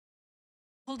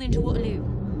Pulled into Waterloo.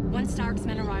 Once Stark's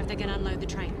men arrive, they're gonna unload the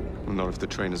train. Well, not if the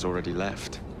train has already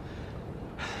left.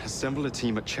 Assemble a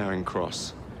team at Charing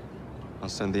Cross. I'll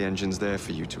send the engines there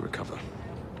for you to recover.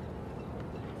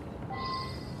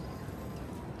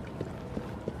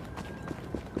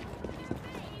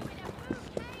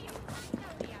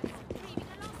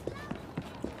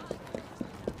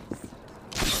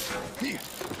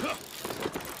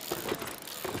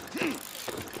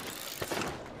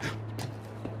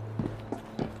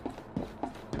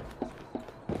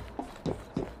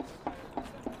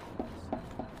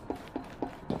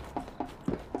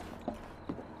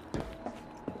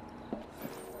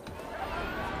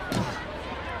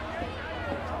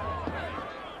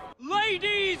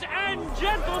 Ladies and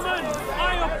gentlemen,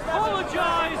 I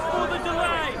apologize for the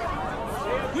delay.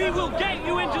 We will get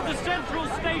you into the central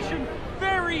station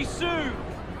very soon.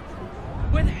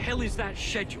 Where the hell is that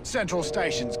schedule? Central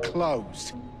station's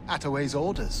closed. Attaway's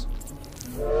orders.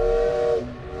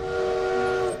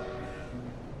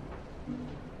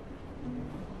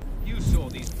 You saw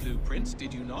these blueprints,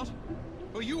 did you not?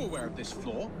 Were you aware of this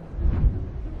flaw?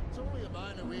 It's only a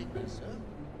minor weakness, sir.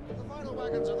 The final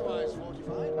wagon's otherwise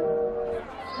fortified.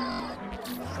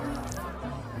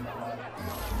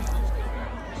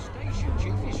 The station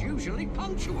chief is usually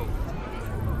punctual.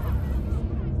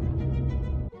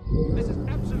 This is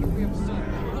absolutely absurd.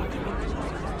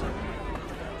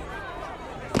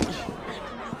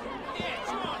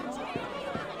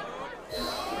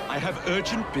 I have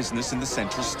urgent business in the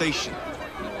central station.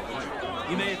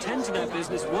 You may attend to that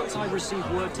business once I receive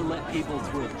word to let people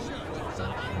through.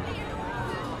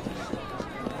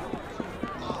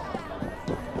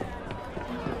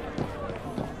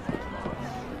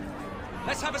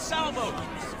 Let's have a salvo!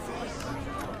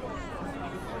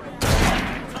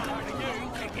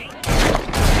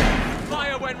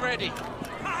 Fire when ready!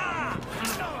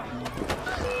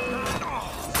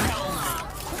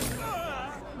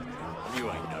 You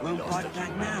ain't no Won't bite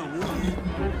back now, will you?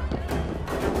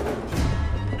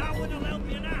 No one will help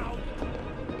you now.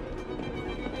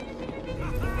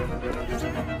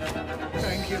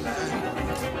 Thank you,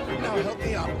 man. Now help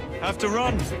me up. Have to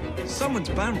run. Someone's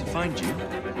bound to find you.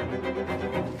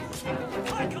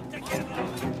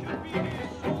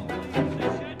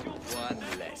 One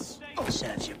less.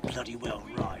 Serves you bloody well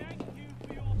right.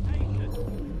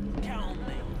 Count on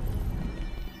me.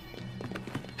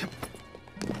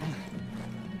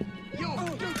 Your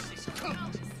goose is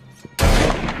cooked!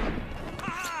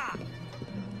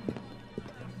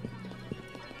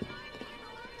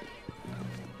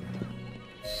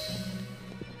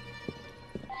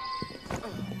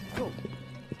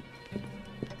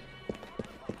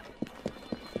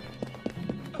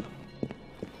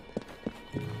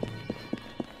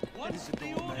 Once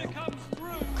the order comes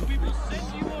through, we will send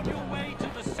you on your way to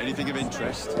the central Anything of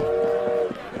interest?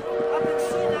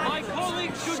 My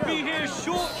colleague should be here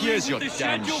shortly Here's your with the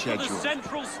damn schedule for the schedule.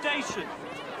 central station.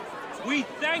 We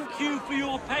thank you for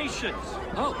your patience.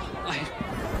 Oh,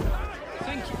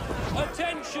 thank you.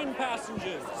 Attention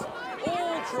passengers.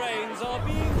 All trains are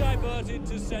being diverted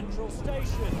to central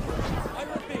station. I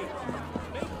repeat,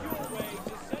 make your way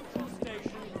to central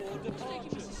station for departure.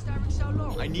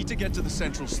 I need to get to the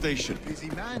central station. Busy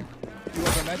man. You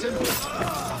ever met him?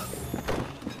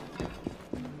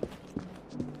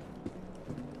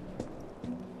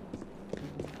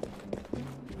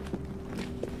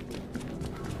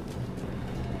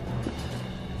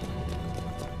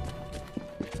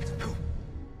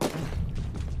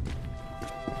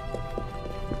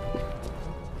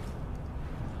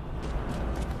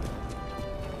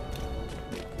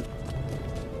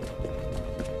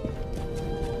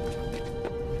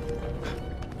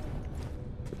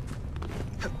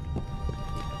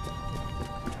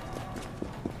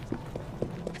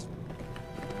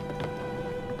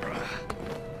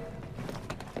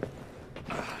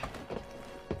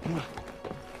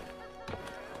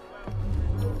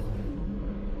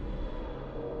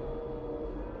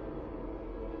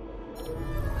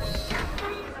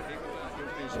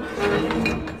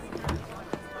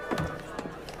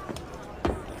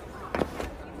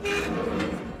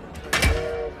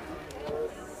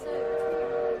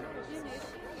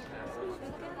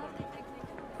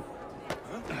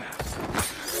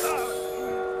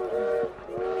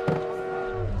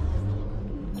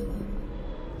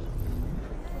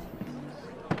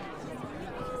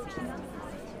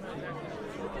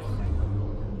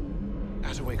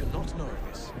 Attaway could not know of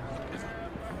this. Ever.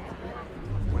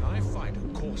 When I find who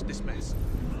caused this mess.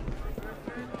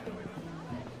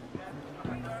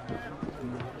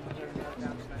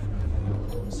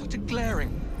 Such a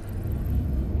glaring...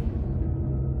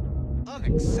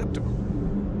 unacceptable.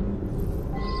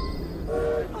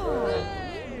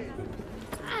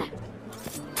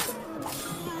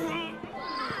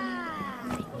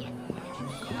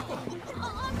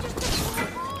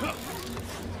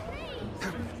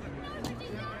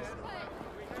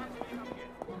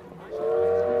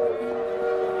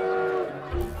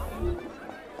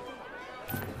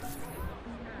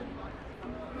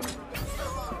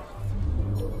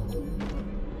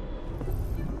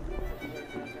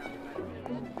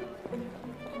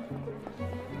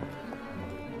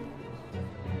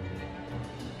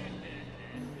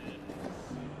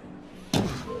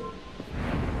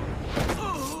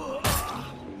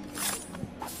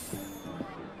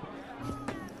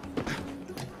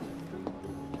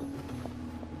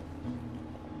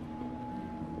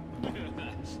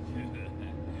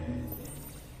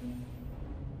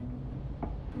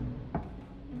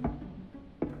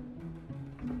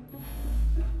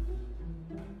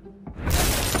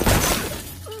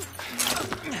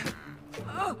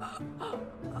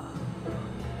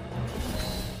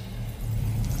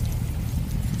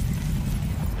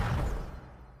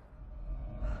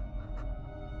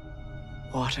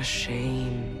 What a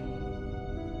shame.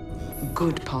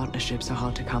 Good partnerships are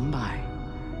hard to come by.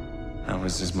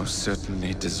 Ours is most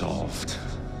certainly dissolved.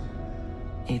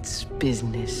 It's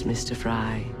business, Mr.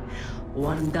 Fry.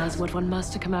 One does what one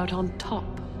must to come out on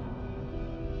top.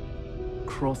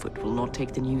 Crawford will not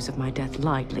take the news of my death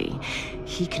lightly.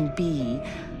 He can be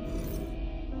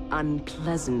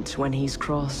unpleasant when he's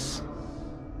cross.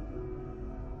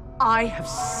 I have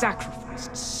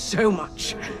sacrificed so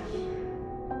much.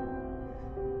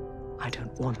 I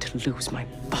don't want to lose my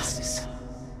bosses.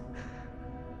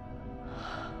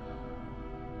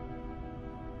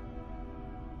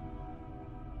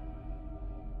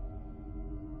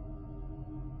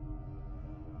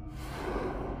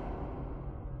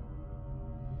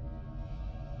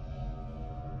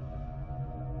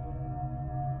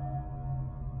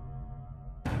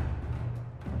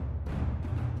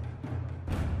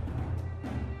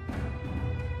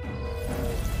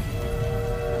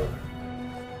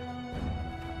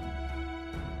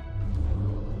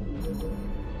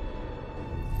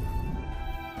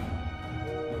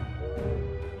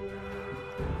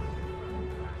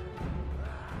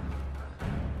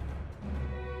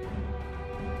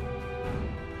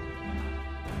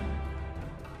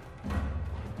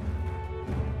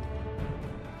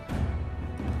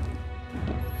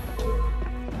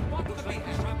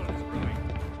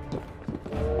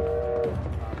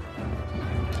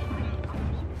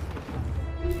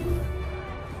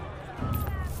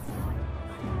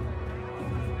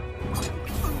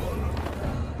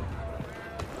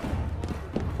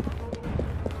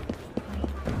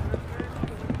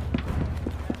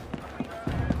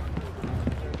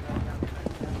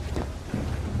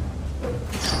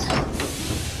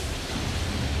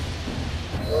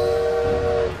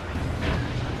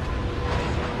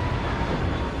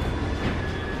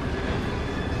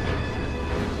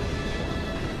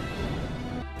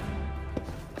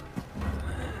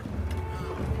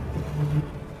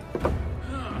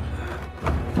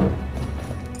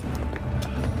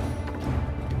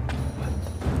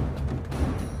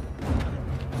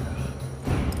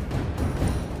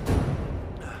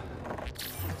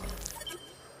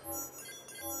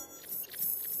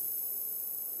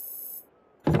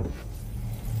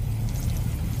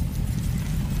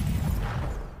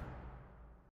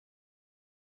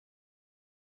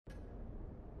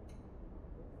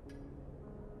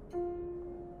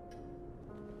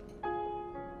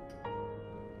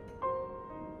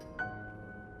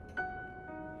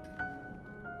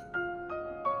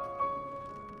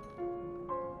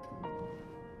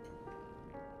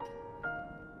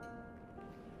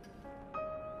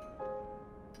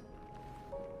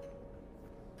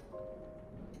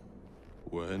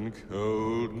 When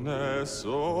coldness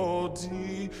or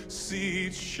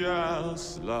deceit shall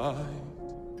slide,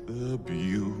 the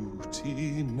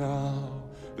beauty now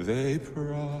they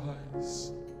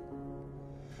prize,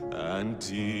 and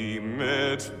deem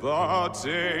it but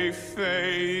a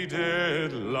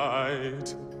faded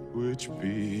light which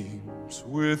beams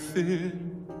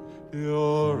within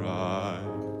your eyes.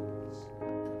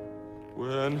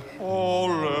 When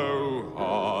hollow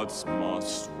hearts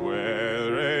must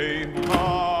wear a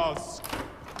mask.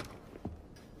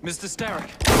 Mr. Starrick!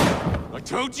 I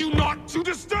told you not to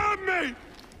disturb me!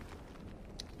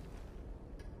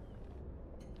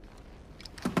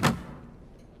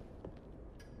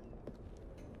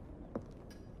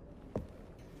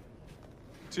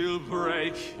 Till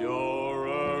break your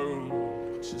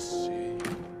own to see.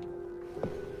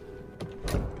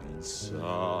 In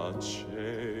such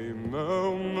a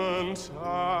moment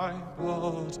I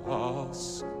but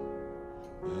ask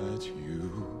that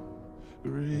you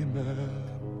remember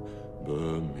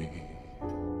me.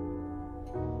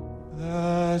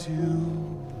 That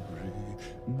you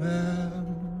remember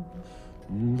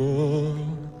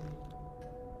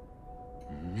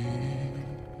me.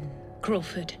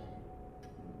 Crawford.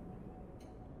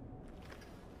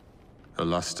 Her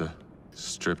luster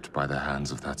stripped by the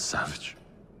hands of that savage.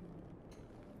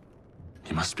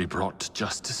 He must be brought to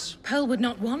justice. Pearl would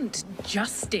not want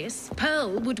justice.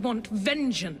 Pearl would want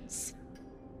vengeance.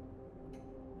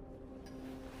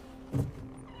 Your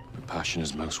passion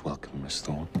is most welcome, Miss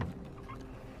Thorne.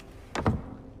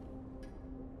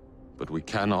 But we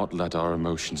cannot let our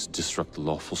emotions disrupt the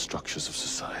lawful structures of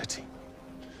society.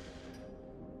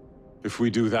 If we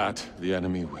do that, the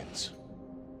enemy wins.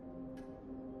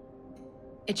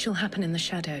 It shall happen in the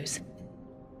shadows.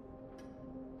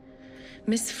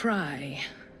 Miss Fry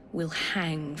will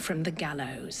hang from the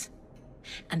gallows,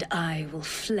 and I will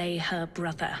flay her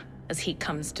brother as he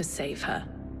comes to save her.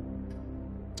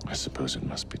 I suppose it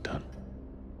must be done.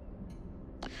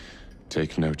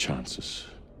 Take no chances.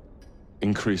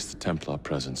 Increase the Templar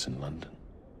presence in London.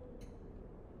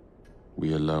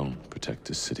 We alone protect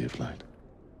this city of light.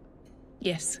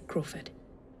 Yes, Crawford.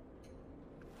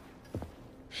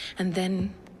 And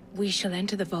then we shall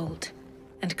enter the vault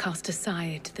and cast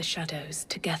aside the shadows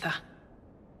together.